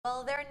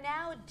Well, they're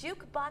now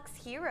jukebox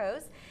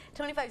heroes.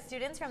 25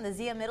 students from the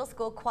Zia Middle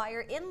School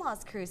choir in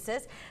Las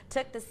Cruces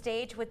took the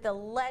stage with the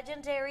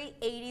legendary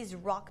 80s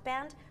rock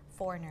band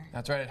Foreigner.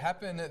 That's right. It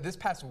happened this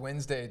past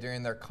Wednesday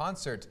during their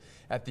concert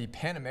at the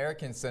Pan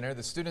American Center.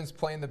 The students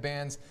playing the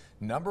band's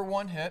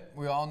 #1 hit.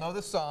 We all know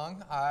the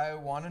song, I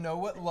Want to Know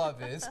What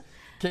Love Is.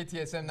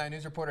 KTSM 9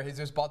 News reporter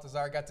Jesus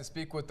Baltazar got to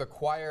speak with the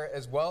choir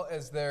as well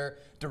as their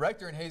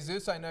director. And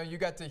Jesus, I know you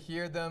got to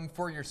hear them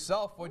for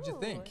yourself. What'd you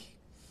think?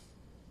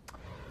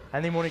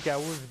 Andy, Monica, it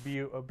was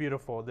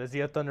beautiful. The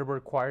Zia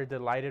Thunderbird Choir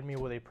delighted me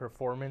with a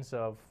performance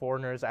of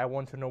Foreigner's I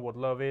Want to Know What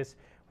Love Is,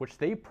 which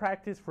they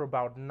practiced for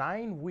about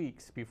 9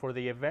 weeks before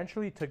they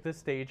eventually took the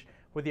stage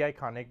with the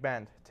iconic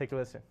band. Take a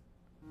listen.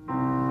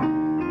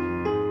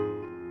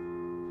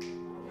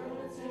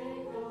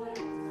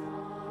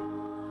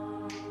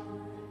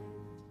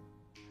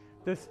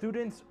 The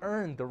students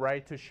earned the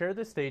right to share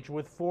the stage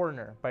with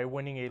Foreigner by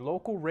winning a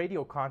local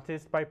radio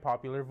contest by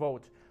popular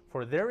vote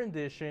for their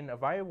rendition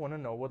of I Want to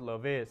Know What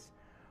Love Is.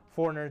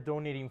 Foreigner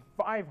donating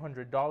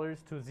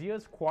 $500 to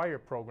Zia's choir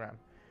program.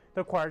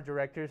 The choir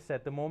director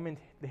said the moment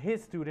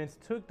his students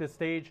took the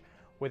stage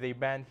with a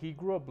band he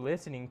grew up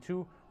listening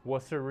to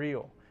was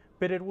surreal.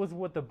 But it was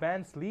what the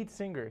band's lead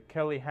singer,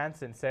 Kelly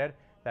Hansen, said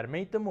that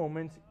made the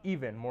moment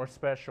even more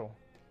special.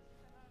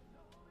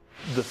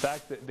 The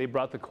fact that they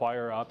brought the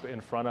choir up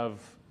in front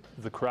of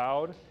the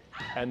crowd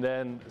and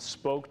then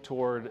spoke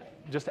toward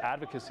just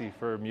advocacy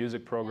for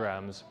music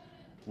programs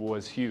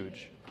was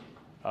huge.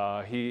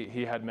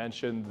 He had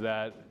mentioned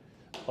that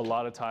a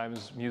lot of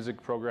times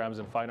music programs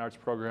and fine arts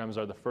programs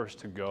are the first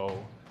to go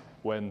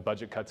when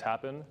budget cuts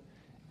happen,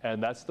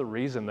 and that's the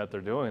reason that they're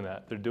doing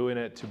that. They're doing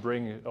it to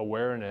bring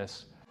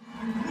awareness.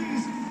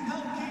 Please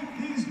help keep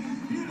these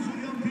beautiful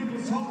young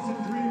people's hopes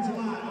and dreams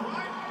alive, all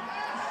right?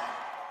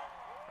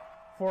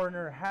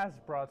 Foreigner has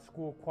brought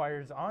school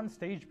choirs on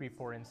stage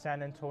before in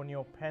San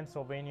Antonio,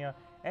 Pennsylvania,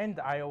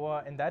 and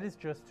Iowa, and that is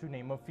just to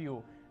name a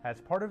few, as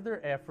part of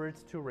their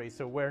efforts to raise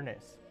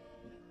awareness.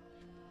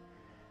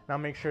 Now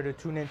make sure to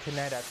tune in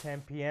tonight at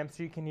 10 p.m.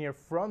 so you can hear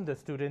from the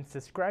students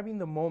describing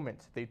the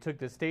moment they took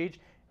the stage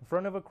in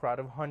front of a crowd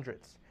of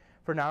hundreds.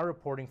 For now,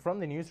 reporting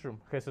from the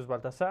newsroom, Jesus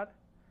Baltazar,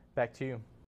 back to you.